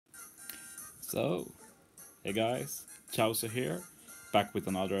So, hey guys, Chowser here, back with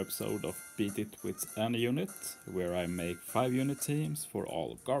another episode of Beat It with Any Unit, where I make 5 unit teams for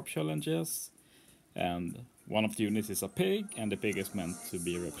all GARP challenges, and one of the units is a pig, and the pig is meant to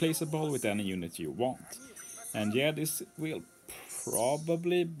be replaceable with any unit you want. And yeah, this will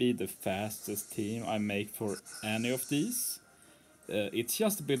probably be the fastest team I make for any of these. It's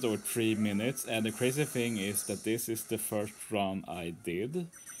just a bit over 3 minutes, and the crazy thing is that this is the first run I did.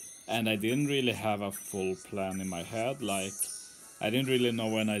 And I didn't really have a full plan in my head, like, I didn't really know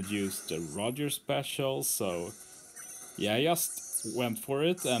when I'd use the Roger special, so yeah, I just went for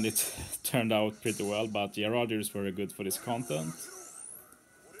it, and it turned out pretty well, but yeah, Roger is very good for this content.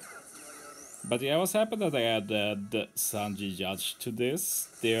 But yeah, I was happy that I added Sanji Judge to this.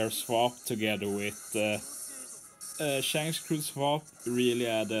 Their swap together with Shang's Crew swap really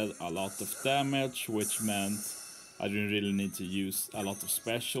added a lot of damage, which meant I didn't really need to use a lot of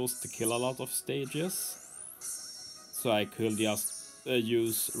specials to kill a lot of stages. So I could just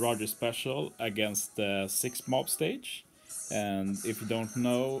use Roger's special against the 6 mob stage. And if you don't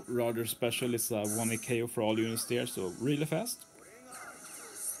know, Roger's special is a 1-hit KO for all units there, so really fast.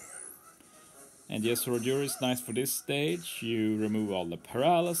 And yes, Roger is nice for this stage. You remove all the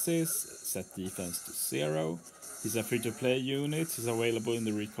paralysis, set defense to 0. He's a free-to-play unit, he's available in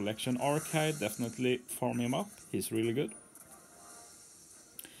the Recollection Archive, definitely farm him up, he's really good.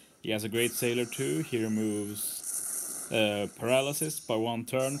 He has a great sailor too, he removes paralysis by 1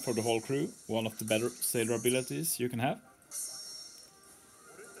 turn for the whole crew, one of the better sailor abilities you can have.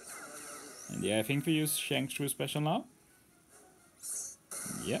 And yeah, I think we use Shang's Crew special now.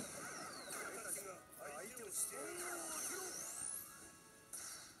 Yeah.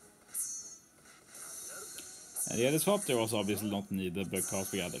 And yeah, the swap there was obviously not needed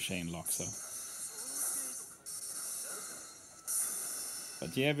because we had a chain lock, so.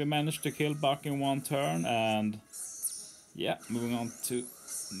 But yeah, we managed to kill Buck in 1 turn, and yeah, moving on to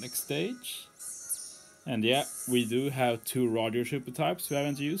next stage. And yeah, we do have 2 Roger super types we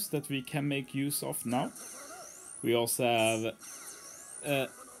haven't used that we can make use of now. We also have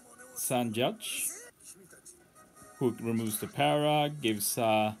San Judge, who removes the para, gives 2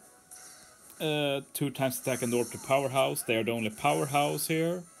 times attack and orb to Powerhouse. They are the only Powerhouse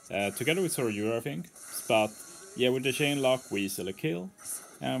here, together with Sorajura, I think. But yeah, with the chain lock we easily kill.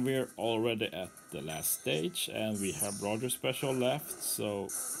 And we're already at the last stage, and we have Roger special left, so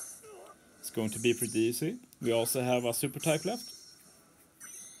it's going to be pretty easy. We also have a super type left.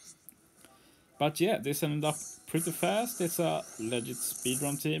 But yeah, this ended up pretty fast. It's a legit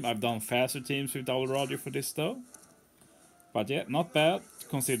speedrun team. I've done faster teams without Roger for this though. But yeah, not bad,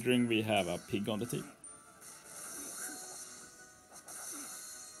 considering we have a pig on the team.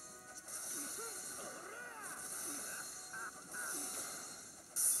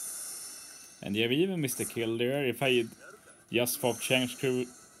 And yeah, we even missed a kill there. If I had just swapped Shang's Crew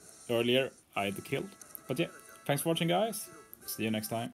earlier, I'd killed. But yeah, thanks for watching guys. See you next time.